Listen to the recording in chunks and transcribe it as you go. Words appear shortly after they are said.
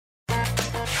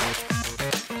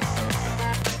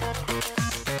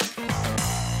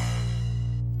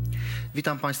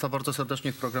Witam Państwa bardzo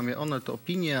serdecznie w programie Onet,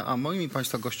 Opinie, a moim i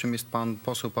Państwa gościem jest pan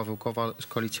poseł Paweł Kowal z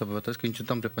Koalicji Obywatelskiej. Dzień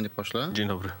dobry, panie pośle. Dzień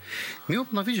dobry. Miło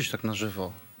pana widzieć tak na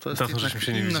żywo. To jest jednak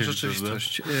inna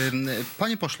rzeczywistość.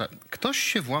 Panie pośle, ktoś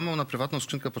się włamał na prywatną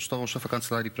skrzynkę pocztową szefa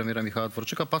kancelarii premiera Michała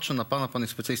Dworczyka. Patrzę na pana, pan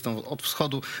jest specjalistą od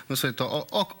wschodu. My sobie to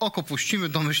oko puścimy,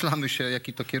 domyślamy się,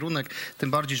 jaki to kierunek.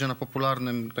 Tym bardziej, że na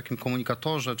popularnym takim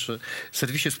komunikatorze czy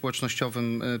serwisie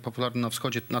społecznościowym popularnym na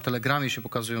wschodzie, na Telegramie się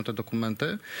pokazują te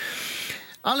dokumenty.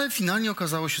 Ale finalnie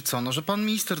okazało się co? No, że pan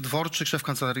minister Dworczyk, szef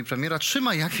kancelarii premiera,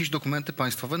 trzyma jakieś dokumenty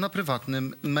państwowe na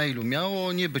prywatnym mailu.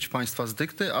 Miało nie być państwa z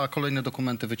dykty, a kolejne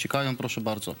dokumenty wyciekają. Proszę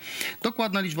bardzo.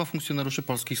 Dokładna liczba funkcjonariuszy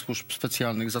polskich służb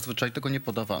specjalnych. Zazwyczaj tego nie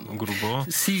podawano. Grubo.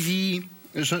 CV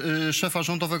szefa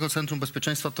Rządowego Centrum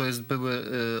Bezpieczeństwa to jest były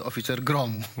oficer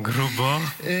gromu. Grubo.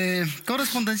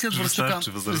 Korespondencja Dworczyka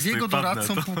z jego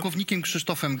doradcą, pułkownikiem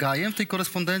Krzysztofem Gajem. W tej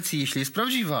korespondencji, jeśli jest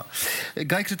prawdziwa,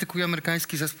 Gaj krytykuje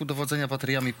amerykański zespół dowodzenia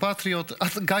bateriami Patriot, a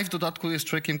Gaj w dodatku jest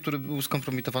człowiekiem, który był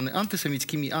skompromitowany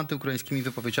antysemickimi, antyukraińskimi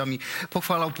wypowiedziami,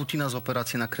 pochwalał Putina za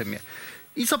operację na Krymie.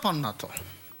 I co pan na to?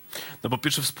 No po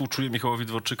pierwsze współczuję Michałowi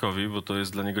Dworczykowi, bo to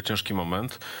jest dla niego ciężki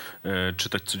moment.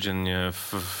 Czytać codziennie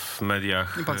w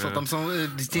mediach. I pan co, tam są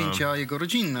zdjęcia jego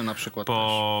rodzinne na przykład.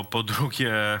 Po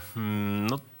drugie,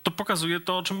 no to pokazuje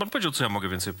to, o czym pan powiedział, co ja mogę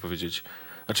więcej powiedzieć.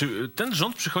 Znaczy, ten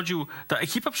rząd przychodził, ta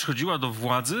ekipa przychodziła do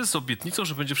władzy z obietnicą,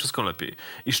 że będzie wszystko lepiej.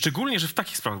 I szczególnie, że w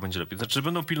takich sprawach będzie lepiej. Znaczy, że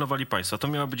będą pilnowali państwa. To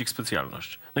miała być ich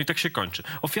specjalność. No i tak się kończy.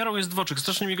 Ofiarą jest Dworczyk.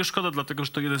 Strasznie mi go szkoda, dlatego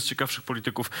że to jeden z ciekawszych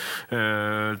polityków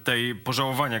tej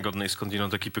pożałowania godnej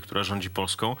skądinąd ekipy, która rządzi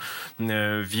Polską.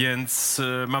 Więc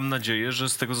mam nadzieję, że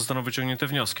z tego zostaną wyciągnięte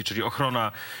wnioski. Czyli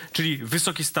ochrona, czyli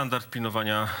wysoki standard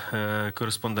pilnowania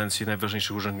korespondencji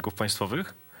najważniejszych urzędników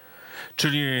państwowych.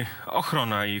 Czyli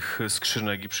ochrona ich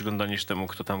skrzynek i przyglądanie się temu,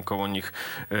 kto tam koło nich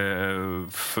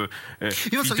w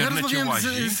internecie łazi.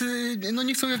 No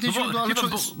nie chcę ujawniać źródła, ale...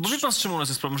 Bo wie pan, z czym u nas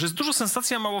jest problem? Że jest dużo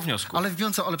sensacji, a mało wniosków.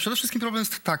 Ale przede wszystkim problem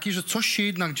jest taki, że coś się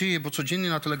jednak dzieje, bo codziennie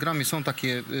na Telegramie są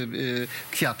takie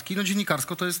kwiatki. No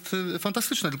dziennikarsko to jest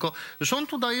fantastyczne, tylko rząd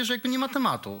tu daje, że jakby nie ma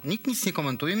tematu. Nikt nic nie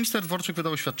komentuje. Minister Dworczyk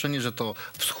wydał oświadczenie, że to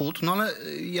wschód, no ale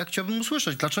ja chciałbym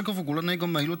usłyszeć, dlaczego w ogóle na jego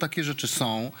mailu takie rzeczy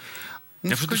są.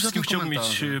 Ja przede wszystkim chciałbym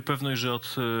mieć pewność, że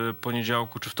od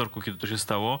poniedziałku czy wtorku, kiedy to się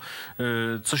stało,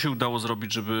 co się udało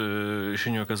zrobić, żeby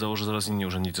się nie okazało, że zaraz inni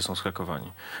urzędnicy są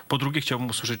zhakowani. Po drugie, chciałbym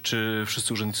usłyszeć, czy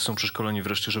wszyscy urzędnicy są przeszkoleni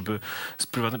wreszcie, żeby z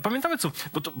prywatnym... Pamiętamy co...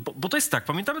 Bo to jest tak,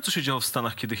 pamiętamy co się działo w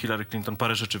Stanach, kiedy Hillary Clinton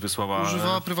parę rzeczy wysłała.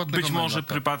 Używała prywatnego być może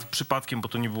maila, przypadkiem, bo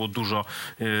to nie było dużo,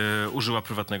 użyła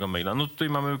prywatnego maila. No tutaj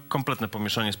mamy kompletne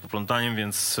pomieszanie z poplątaniem,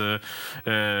 więc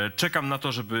czekam na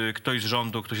to, żeby ktoś z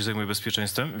rządu, kto się zajmuje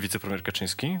bezpieczeństwem, wicepremier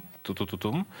Kaczyński,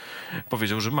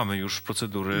 powiedział, że mamy już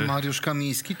procedury. Mariusz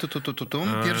Kamiński,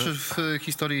 pierwszy w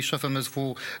historii szef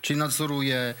MSW, czyli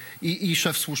nadzoruje i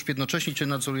szef służb jednocześnie, czyli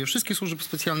nadzoruje wszystkie służby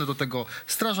specjalne, do tego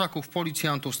strażaków,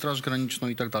 policjantów, Straż Graniczną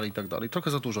i tak dalej, i tak dalej.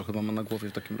 Trochę za dużo chyba ma na głowie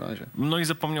w takim razie. No i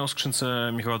zapomniał o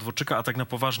skrzynce Michała Dworczyka, a tak na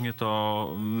poważnie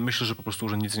to myślę, że po prostu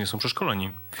urzędnicy nie są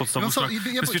przeszkoleni w podstawowych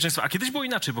sprawach bezpieczeństwa. A kiedyś było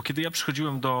inaczej, bo kiedy ja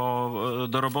przychodziłem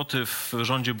do roboty w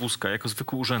rządzie Buzka jako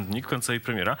zwykły urzędnik w kancelarii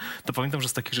premiera, to pamiętam, że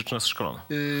z takich rzeczy nas szkolono.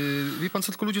 Wie pan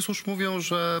co, tylko ludzie służb mówią,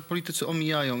 że politycy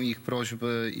omijają ich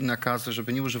prośby i nakazy,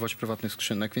 żeby nie używać prywatnych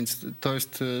skrzynek, więc to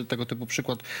jest tego typu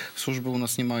przykład. Służby u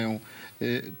nas nie mają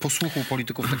posłuchu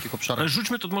polityków w takich obszarach. Ale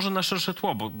rzućmy to może na szersze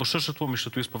tło, bo szersze tło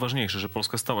myślę tu jest poważniejsze, że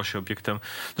Polska stała się obiektem,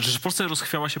 znaczy, że w Polsce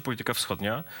rozchwiała się polityka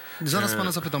wschodnia. Zaraz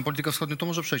pana zapytam, polityka wschodnia, to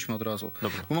może przejdźmy od razu.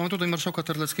 Dobra. Bo mamy tutaj marszałka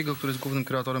Terleckiego, który jest głównym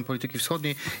kreatorem polityki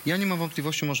wschodniej. Ja nie mam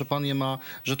wątpliwości, może pan je ma,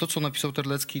 że to, co napisał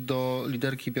Terlecki do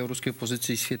liderki białoruskiej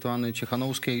opozycji Swietłany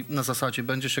Cichanouskiej, na zasadzie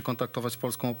będzie się kontaktować z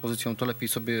polską opozycją, to lepiej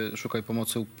sobie szukaj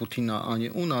pomocy u Putina, a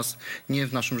nie u nas, nie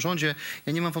w naszym rządzie.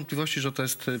 Ja nie mam wątpliwości, że to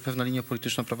jest pewna linia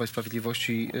polityczna Prawa i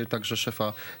Sprawiedliwości, także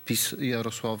szefa PiS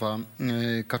Jarosława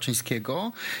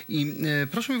Kaczyńskiego. I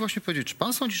proszę mi właśnie powiedzieć, czy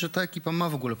pan sądzi, że ta ekipa ma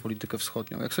w ogóle politykę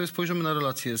wschodnią? Jak sobie spojrzymy na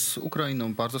relacje z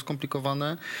Ukrainą, bardzo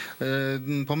skomplikowane.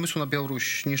 Pomysłu na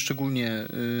Białoruś nieszczególnie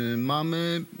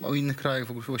mamy. O innych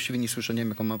krajach właściwie nie słyszę. Nie wiem,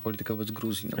 jaką ma politykę wobec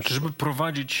Gruzji. Znaczy, żeby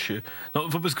prowadzić... No,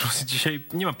 wobec Gruzji dzisiaj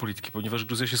nie ma polityki, ponieważ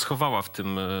Gruzja się schowała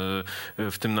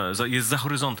jest za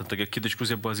horyzontem. Tak jak kiedyś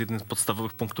Gruzja była z jednym z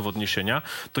podstawowych punktów odniesienia,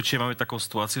 to dzisiaj mamy taką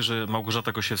sytuację, że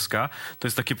Małgorzata Gosiewska to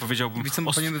jest takie, powiedziałbym...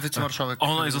 Wicemarszałek.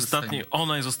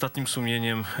 Ona jest ostatnim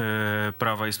sumieniem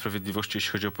Prawa i Sprawiedliwości,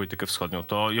 jeśli chodzi o politykę wschodnią.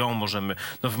 To ją możemy...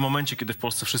 No, w momencie, kiedy w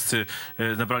Polsce wszyscy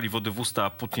nabrali wody w usta, a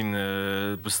Putin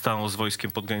stanął z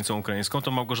wojskiem pod granicą ukraińską,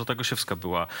 to Małgorzata Gosiewska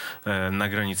była na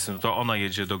granicy. No to ona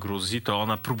jedzie do Gruzji. Gruzji, to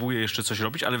ona próbuje jeszcze coś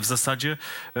robić, ale w zasadzie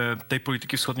tej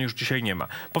polityki wschodniej już dzisiaj nie ma.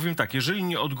 Powiem tak, jeżeli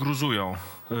nie odgruzują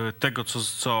tego,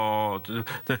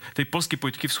 tej polskiej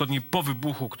polityki wschodniej po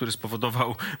wybuchu, który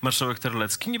spowodował marszałek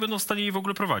Terlecki, nie będą w stanie jej w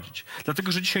ogóle prowadzić.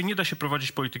 Dlatego, że dzisiaj nie da się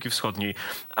prowadzić polityki wschodniej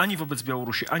ani wobec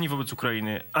Białorusi, ani wobec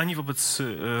Ukrainy, ani wobec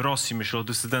Rosji, myślę o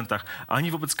dysydentach,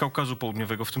 ani wobec Kaukazu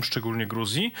Południowego, w tym szczególnie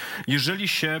Gruzji,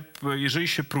 jeżeli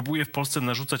się próbuje w Polsce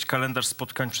narzucać kalendarz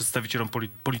spotkań przedstawicielom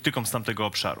politykom z tamtego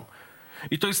obszaru.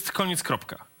 I to jest koniec,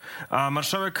 kropka. A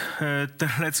marszałek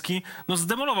Terlecki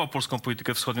zdemolował polską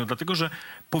politykę wschodnią, dlatego że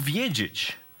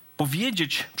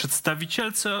powiedzieć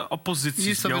przedstawicielce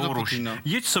opozycji z Białorusi,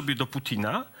 jedź sobie do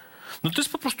Putina, to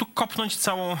jest po prostu kopnąć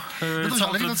całą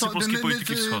tradycję polskiej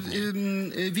polityki wschodniej.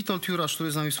 Witold Jurasz,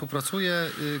 który z nami współpracuje,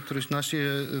 który zna się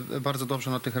bardzo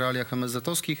dobrze na tych realiach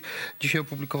MSZ-owskich, dzisiaj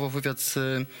opublikował wywiad z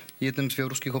jednym z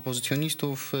białoruskich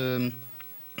opozycjonistów,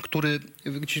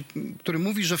 który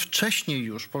mówi, że wcześniej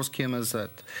już polski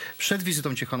MSZ przed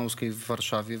wizytą Cichanouskiej w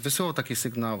Warszawie wysyłał takie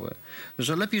sygnały,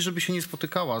 że lepiej, żeby się nie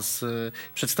spotykała z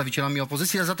przedstawicielami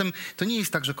opozycji, a zatem to nie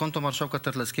jest tak, że konto marszałka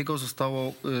Terleckiego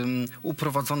zostało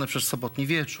uprowadzone przez sobotni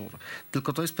wieczór,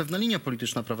 tylko to jest pewna linia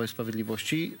polityczna Prawa i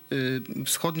Sprawiedliwości.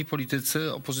 Wschodni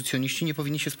politycy, opozycjoniści nie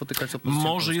powinni się spotykać z opozycją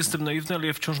Może polską. jestem naiwny, ale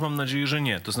ja wciąż mam nadzieję, że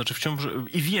nie. To znaczy wciąż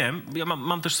i wiem, ja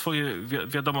mam też swoje,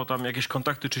 wiadomo, tam jakieś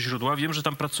kontakty czy źródła, wiem, że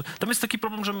tam jest taki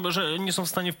problem, że nie są w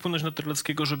stanie wpłynąć na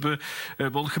Terleckiego,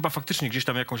 bo on chyba faktycznie gdzieś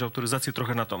tam jakąś autoryzację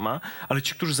trochę na to ma, ale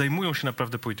ci, którzy zajmują się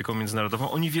naprawdę polityką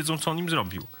międzynarodową, oni wiedzą, co on im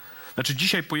zrobił. Znaczy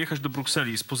dzisiaj pojechać do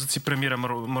Brukseli z pozycji premiera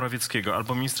Morawieckiego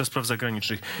albo ministra spraw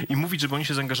zagranicznych i mówić, żeby oni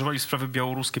się zaangażowali w sprawy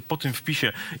białoruskie po tym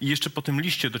wpisie i jeszcze po tym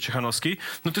liście do Ciechanowskiej,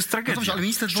 to jest tragedia. Dobrze, ale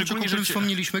minister Dworczyk, o którym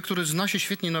wspomnieliśmy, który zna się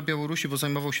świetnie na Białorusi, bo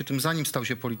zajmował się tym, zanim stał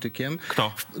się politykiem.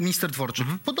 Kto? Minister Dworczyk.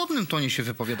 W podobnym tonie się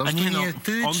wypowiadał. A nie,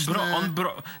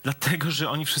 dlatego, że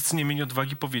oni wszyscy nie mieli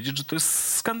odwagi powiedzieć, że to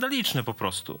jest skandaliczne po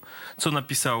prostu, co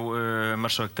napisał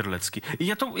marszałek Terlecki. I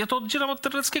ja to oddzielam od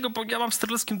Terleckiego, bo ja mam z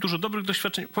Terleckim dużo dobrych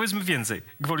doświadczeń. Powiedzmy więcej,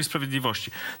 gwoli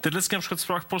sprawiedliwości. Terlecki na przykład w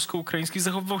sprawach polsko-ukraińskich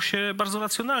zachowywał się bardzo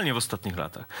racjonalnie w ostatnich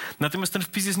latach. Natomiast ten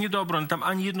wpis jest nie do obrony. Tam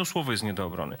ani jedno słowo jest nie do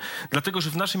obrony. Dlatego, że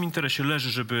w naszym interesie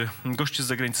leży, żeby goście z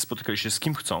zagranicy spotykali się z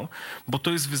kim chcą, bo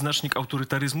to jest wyznacznik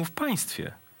autorytaryzmu w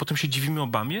państwie. Potem się dziwimy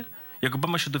Obamie, jak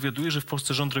Obama się dowiaduje, że w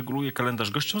Polsce rząd reguluje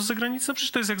kalendarz gościom z zagranicy, no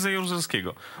przecież to jest jak za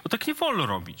Jaruzelskiego. Bo tak nie wolno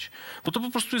robić. Bo to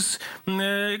po prostu jest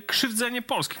krzywdzenie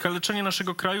Polski, kaleczenie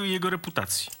naszego kraju i jego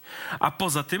reputacji. A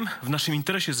poza tym w naszym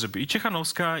interesie jest, żeby i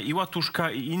Cichanouska, i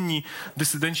Łatuszka, i inni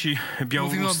dysydenci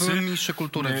białoruscy... Mówimy o byłym ministrze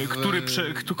kultury.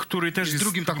 Który też jest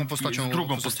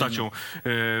drugą postacią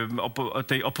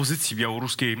tej opozycji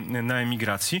białoruskiej na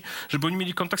emigracji, żeby oni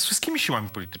mieli kontakt z wszystkimi siłami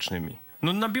politycznymi.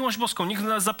 Na miłość boską, niech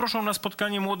nas zaproszą na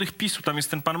spotkanie młodych PiS-u, tam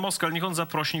jest ten pan Moskal, niech on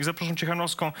zaprosi, niech zaproszą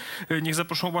Cichanowską, niech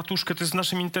zaproszą Łatuszkę, to jest w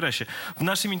naszym interesie. W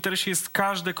naszym interesie jest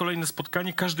każde kolejne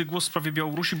spotkanie, każdy głos w sprawie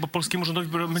Białorusi, bo polskiemu rządowi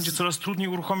będzie coraz trudniej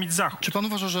uruchomić Zachód. Czy pan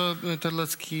uważa, że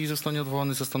Terlecki zostanie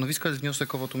odwołany ze stanowiska? Jest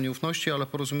wniosek o wotum nieufności, ale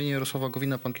Porozumienie Jarosława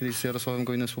Gowina, pan kiedyś z Jarosławem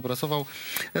Gowinem współpracował,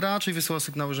 raczej wysyła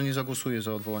sygnały, że nie zagłosuje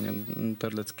za odwołaniem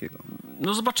Terleckiego.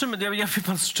 Zobaczymy. Ja wie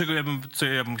pan, co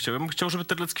ja bym chciał. Ja bym chciał, żeby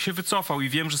Terlecki się wycofał i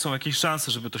wiem, że są jakieś szanse,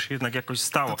 żeby to się jednak jakoś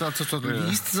stało. A co,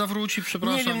 list zawróci,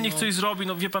 przepraszam? Nie wiem, niech coś zrobi.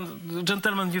 Wie pan,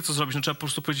 dżentelmen wie, co zrobić. Trzeba po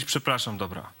prostu powiedzieć przepraszam,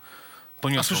 dobra.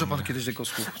 A słyszał pan kiedyś jego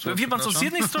słów? Wie pan co, z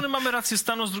jednej strony mamy rację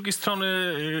stanu, z drugiej strony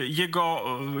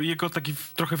jego taki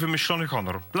trochę wymyślony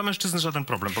honor. Dla mężczyzny żaden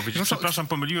problem powiedzieć, przepraszam,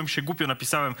 pomyliłem się, głupio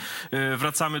napisałem,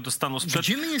 wracamy do stanu sprzed,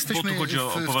 gdzie my jesteśmy bo tu chodzi o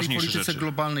poważniejsze tej polityce rzeczy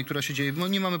globalnej, która się dzieje?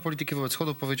 Nie mamy polityki wobec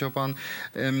Wschodu, powiedział pan.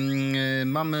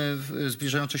 Mamy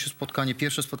zbliżające się spotkanie,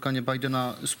 pierwsze spotkanie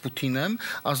Bidena z Putinem,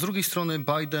 a z drugiej strony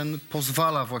Biden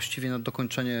pozwala właściwie na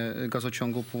dokończenie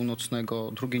gazociągu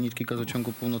północnego, drugiej nitki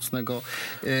gazociągu północnego.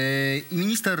 I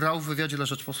minister Rau w wywiadzie dla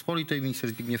Rzeczpospolitej, minister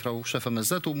Zbigniew Rau, szef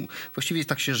MSZ-u, właściwie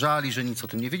tak się żali, że nic o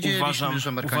tym nie wiedzieliśmy, że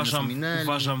Amerykanie zaminęli.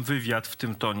 Uważam wywiad w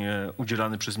tym tonie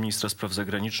udzielany przez ministra spraw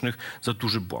zagranicznych za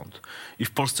duży błąd. I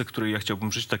w Polsce, której ja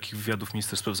chciałbym żyć, takich wywiadów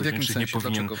minister spraw zagranicznych nie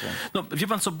powinien. Wie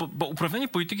pan co, bo uprawianie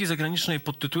polityki zagranicznej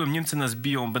pod tytułem Niemcy nas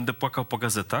biją, będę płakał po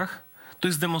gazetach, to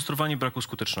jest demonstrowanie braku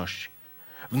skuteczności.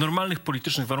 W normalnych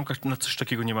politycznych warunkach na coś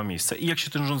takiego nie ma miejsca. I jak się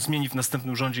ten rząd zmieni w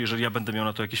następnym rządzie, jeżeli ja będę miał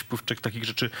na to jakiś wpływ, takich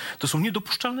rzeczy, to są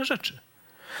niedopuszczalne rzeczy.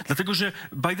 Dlatego, że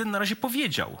Biden na razie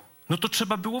powiedział, no to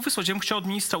trzeba było wysłać. Ja bym chciał od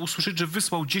ministra usłyszeć, że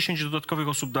wysłał 10 dodatkowych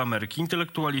osób do Ameryki,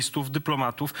 intelektualistów,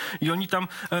 dyplomatów i oni tam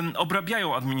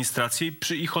obrabiają administrację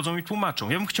i chodzą i tłumaczą.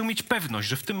 Ja bym chciał mieć pewność,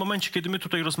 że w tym momencie, kiedy my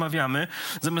tutaj rozmawiamy,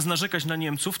 zamiast narzekać na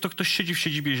Niemców, to ktoś siedzi w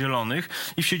siedzibie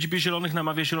Zielonych i w siedzibie Zielonych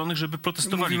namawia Zielonych, żeby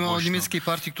protestowali Mówimy głośno. o niemieckiej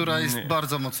partii, która jest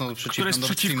bardzo mocno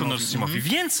przeciwko Nord Streamowi.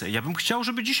 Więcej, ja bym chciał,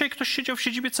 żeby dzisiaj ktoś siedział w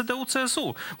siedzibie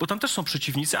CDU-CSU, bo tam też są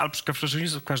przeciwnicy, ale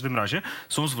w każdym razie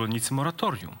są zwolennicy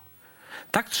moratorium.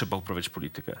 Tak trzeba uprawiać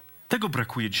politykę. Tego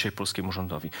brakuje dzisiaj polskiemu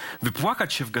rządowi.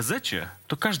 Wypłakać się w gazecie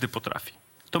to każdy potrafi.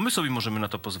 To my sobie możemy na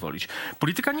to pozwolić.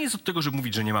 Polityka nie jest od tego, żeby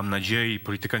mówić, że nie mam nadziei.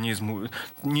 Polityka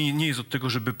nie jest od tego,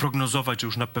 żeby prognozować, że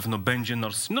już na pewno będzie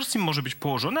Nord Stream. Nord Stream może być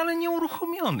położony, ale nie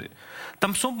uruchomiony.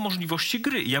 Tam są możliwości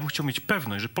gry i ja bym chciał mieć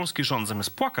pewność, że polski rząd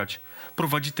zamiast płakać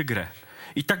prowadzi tę grę.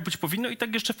 I tak być powinno i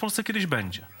tak jeszcze w Polsce kiedyś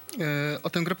będzie. O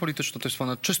tę grę polityczną, to jest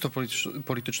pana czysto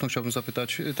polityczną, chciałbym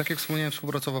zapytać. Tak jak wspomniałem,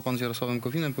 współpracował pan z Jarosławem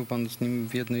Gowinem, był pan z nim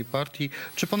w jednej partii.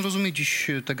 Czy pan rozumie dziś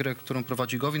tę grę, którą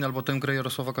prowadzi Gowin, albo tę grę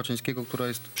Jarosława Kaczyńskiego, która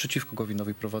jest przeciwko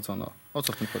Gowinowi prowadzona? O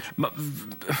co w tym chodzi?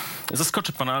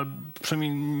 Zaskoczę pana, ale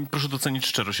przynajmniej proszę docenić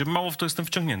szczerość. Ja mało w to jestem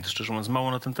wciągnięty, szczerze mówiąc,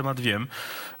 mało na ten temat wiem.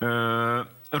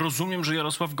 Rozumiem, że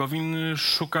Jarosław Gowin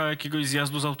szuka jakiegoś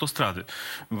zjazdu z autostrady,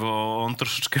 bo on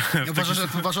troszeczkę...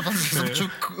 Uważa pan, że są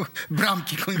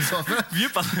bramki końcowe? Wie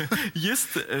pan,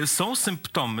 są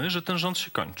symptomy, że ten rząd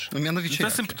się kończy. No mianowicie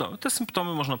te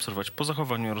symptomy można obserwować po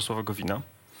zachowaniu Jarosława Gowina.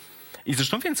 I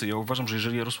zresztą więcej, ja uważam, że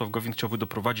jeżeli Jarosław Gowin chciałby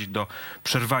doprowadzić do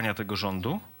przerwania tego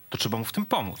rządu, to trzeba mu w tym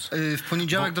pomóc. W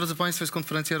poniedziałek, drodzy państwo, jest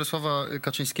konferencja Jarosława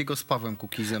Kaczyńskiego z Pawłem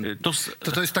Kukizem.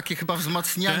 To jest takie chyba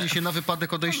wzmacnianie się na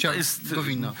wypadek odejścia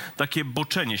Gowina. Takie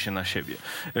boczenie się na siebie.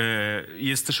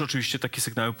 Jest też oczywiście takie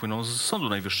sygnały płyną z Sądu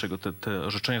Najwyższego. Te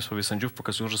orzeczenia w sprawie sędziów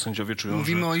pokazują, że sędziowie czują,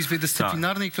 Mówimy o Izbie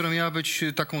Dyscyplinarnej, która miała być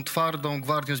taką twardą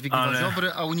gwardią Zbigniewa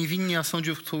Ziobry, a uniewinnia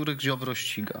sędziów, których Ziobro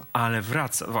ściga.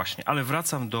 Ale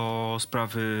wracam do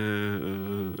sprawy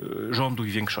rządu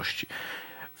i większości.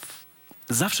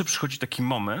 Zawsze przychodzi taki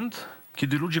moment,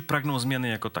 kiedy ludzie pragną zmiany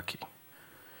jako takiej.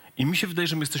 I mi się wydaje,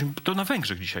 że my jesteśmy, to na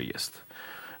Węgrzech dzisiaj jest,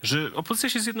 że opozycja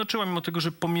się zjednoczyła, mimo tego,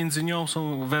 że pomiędzy nią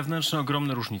są wewnętrzne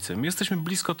ogromne różnice. My jesteśmy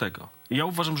blisko tego. I ja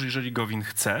uważam, że jeżeli Gowin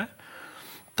chce,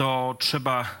 to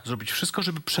trzeba zrobić wszystko,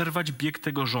 żeby przerwać bieg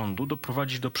tego rządu,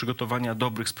 doprowadzić do przygotowania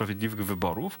dobrych, sprawiedliwych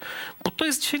wyborów, bo to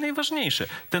jest dzisiaj najważniejsze.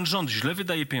 Ten rząd źle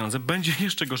wydaje pieniądze, będzie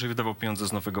jeszcze gorzej wydawał pieniądze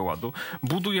z Nowego Ładu,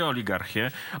 buduje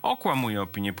oligarchię, okłamuje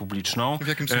opinię publiczną. W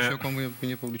jakim sensie okłamuje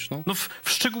opinię publiczną? No w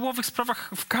szczegółowych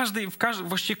sprawach,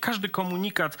 właściwie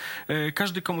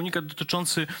każdy komunikat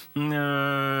dotyczący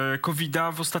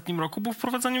COVID-a w ostatnim roku był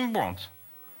wprowadzaniem w błąd.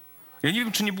 Ja nie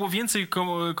wiem, czy nie było więcej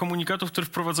komunikatów, które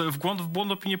wprowadzały w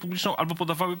błąd opinię publiczną albo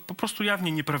podawały po prostu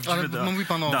jawnie nieprawdziwe dane. Ale mówi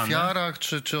pan o ofiarach,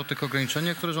 czy o tych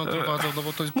ograniczeniach, które rząd wprowadzał? No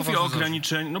bo to jest Mówię o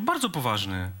ograniczeniu, no bardzo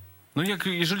poważny. No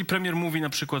jeżeli premier mówi na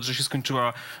przykład, że się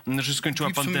skończyła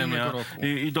pandemia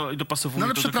i dopasowuje no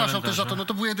ale to przepraszał też za to, no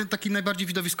to był jeden taki najbardziej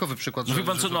widowiskowy przykład. Mówi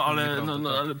pan co, ale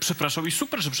przepraszał i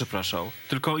super, że przepraszał.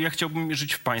 Tylko ja chciałbym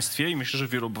żyć w państwie i myślę, że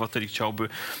wielu obywateli chciałoby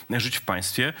żyć w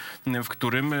państwie, w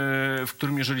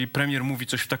którym jeżeli premier mówi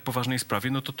coś w tak poważnej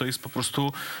sprawie, no to jest po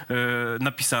prostu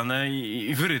napisane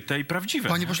i wyryte i prawdziwe.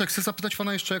 Panie pośle, chcę zapytać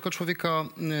pana jeszcze jako człowieka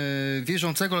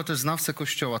wierzącego, ale też znawcę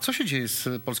Kościoła. Co się dzieje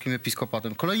z polskim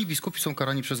episkopatem? Kolejni biskupi są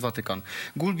karani przez Watykan.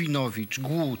 Gulbinowicz,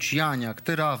 Głódź, Janiak,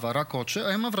 Tyrawa, Rakoczy, a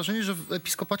ja mam wrażenie, że w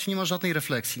episkopacie nie ma żadnej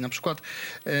refleksji. Na przykład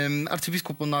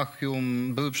arcybiskup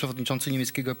Monachium, były przewodniczący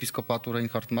niemieckiego episkopatu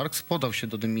Reinhard Marx, podał się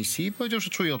do dymisji i powiedział, że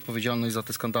czuje odpowiedzialność za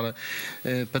te skandale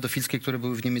pedofilskie, które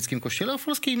były w niemieckim kościele, a w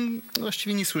polskim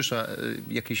właściwie nie słyszę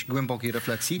jakiejś głębokiej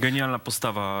refleksji. Genialna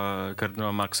postawa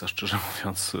kardynała Marxa, szczerze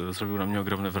mówiąc, zrobił na mnie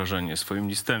ogromne wrażenie. Swoim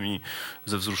listem i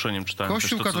ze wzruszeniem czytałem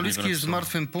Kościół też to, katolicki jest w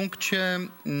martwym punkcie.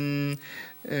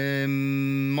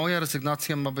 Moja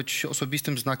rezygnacja ma być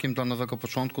osobistym znakiem dla nowego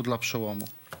początku, dla przełomu.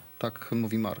 Tak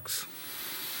mówi Marx.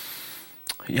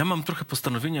 Ja mam trochę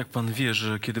postanowienie, jak pan wie,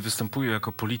 że kiedy występuję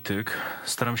jako polityk,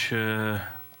 staram się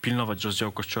pilnować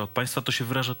rozdziału Kościoła od państwa. To się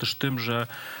wyraża też tym, że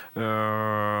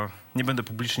nie będę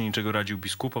publicznie niczego radził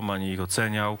biskupom, ani ich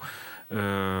oceniał.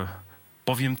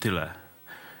 Powiem tyle.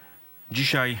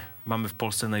 Dzisiaj mamy w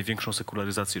Polsce największą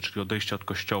sekularyzację, czyli odejście od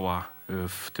Kościoła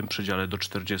w tym przedziale do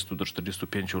 40 do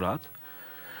 45 lat.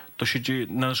 To się dzieje,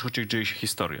 na naszych oczach dzieje się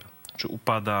historia. Czy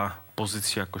upada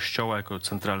pozycja Kościoła jako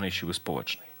centralnej siły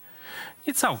społecznej.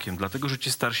 Nie całkiem, dlatego że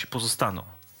ci starsi pozostaną.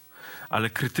 Ale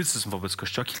krytycyzm wobec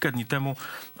Kościoła. Kilka dni temu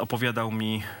opowiadał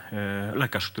mi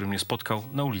lekarz, który mnie spotkał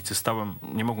na ulicy. Stałem,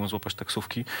 nie mogłem złapać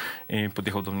taksówki. I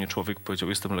podjechał do mnie człowiek, powiedział: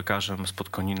 jestem lekarzem spod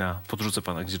Konina, podrzucę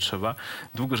pana gdzie trzeba.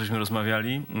 Długo żeśmy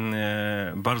rozmawiali.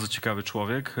 Bardzo ciekawy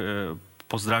człowiek.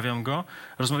 pozdrawiam go.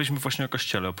 Rozmawialiśmy właśnie o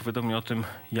Kościele. Opowiadał mi o tym,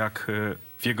 jak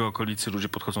w jego okolicy ludzie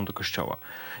podchodzą do Kościoła,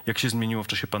 jak się zmieniło w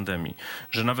czasie pandemii,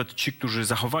 że nawet ci, którzy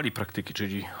zachowali praktyki,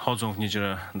 czyli chodzą w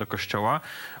niedzielę do Kościoła,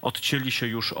 odcięli się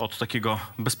już od takiego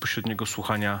bezpośredniego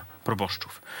słuchania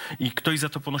proboszczów. I ktoś za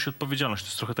to ponosi odpowiedzialność. To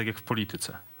jest trochę tak jak w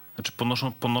polityce. Znaczy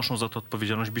ponoszą za to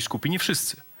odpowiedzialność biskupi, nie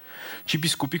wszyscy. Ci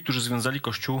biskupi, którzy związali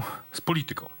Kościół z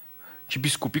polityką. Ci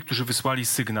biskupi, którzy wysłali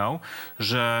sygnał,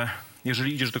 że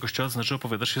jeżeli idziesz do kościoła, to znaczy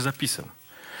opowiadasz się za PiS-em.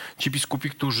 Ci biskupi,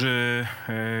 którzy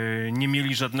nie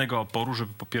mieli żadnego oporu,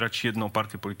 żeby popierać jedną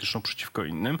partię polityczną przeciwko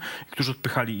innym, którzy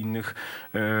odpychali innych.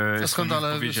 A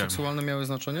skandale seksualne miały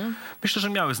znaczenie? Myślę, że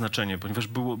miały znaczenie, ponieważ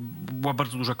była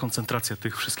bardzo duża koncentracja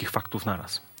tych wszystkich faktów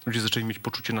naraz. Ludzie zaczęli mieć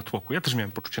poczucie natłoku. Ja też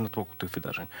miałem poczucie natłoku tych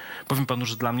wydarzeń. Powiem panu,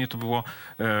 że dla mnie to było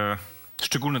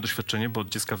szczególne doświadczenie, bo od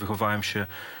dziecka wychowałem się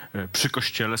przy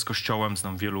kościele, z kościołem,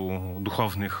 znam wielu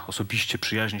duchownych, osobiście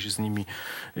przyjaźnię się z nimi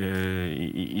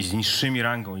i z niższymi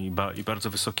rangą i bardzo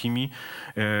wysokimi.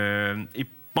 I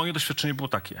moje doświadczenie było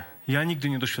takie. Ja nigdy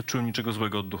nie doświadczyłem niczego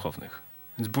złego od duchownych.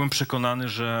 Więc byłem przekonany,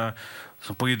 że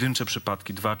są pojedyncze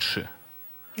przypadki, 2, 3.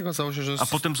 Okazało się, że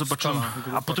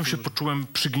a potem się poczułem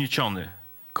przygnieciony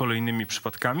kolejnymi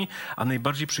przypadkami, a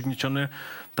najbardziej przygnieciony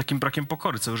takim brakiem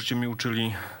pokory. Całe życie mnie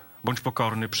uczyli: bądź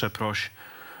pokorny, przeproś,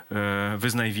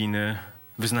 wyznaj winy.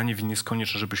 Wyznanie winy jest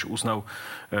konieczne, żebyś uznał,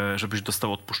 żebyś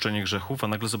dostał odpuszczenie grzechów, a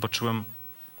nagle zobaczyłem,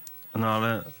 no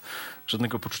ale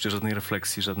żadnego poczucia, żadnej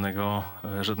refleksji,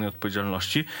 żadnej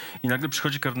odpowiedzialności. I nagle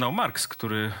przychodzi kardynał Marx,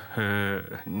 który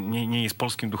nie jest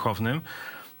polskim duchownym,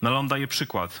 no ale on daje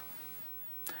przykład.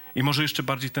 I może jeszcze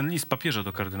bardziej ten list papieża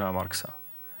do kardynała Marxa.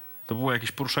 To było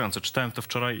jakieś poruszające. Czytałem to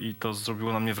wczoraj i to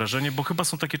zrobiło na mnie wrażenie, bo chyba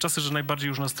są takie czasy, że najbardziej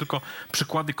już nas tylko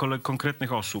przykłady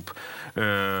konkretnych osób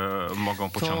mogą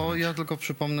pociągnąć. To ja tylko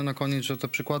przypomnę na koniec, że te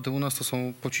przykłady u nas to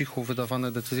są po cichu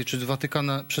wydawane decyzje, czy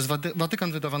przez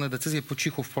Watykan wydawane decyzje po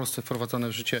cichu w Polsce wprowadzane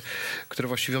w życie, które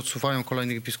właściwie odsuwają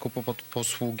kolejnych biskupów od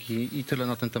posługi. I tyle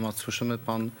na ten temat słyszymy.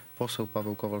 Pan poseł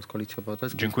Paweł Kowal z Koalicji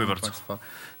Obywatelskiej. Dziękuję bardzo. Państwa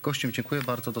gościem. Dziękuję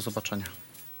bardzo. Do zobaczenia.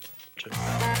 Cześć.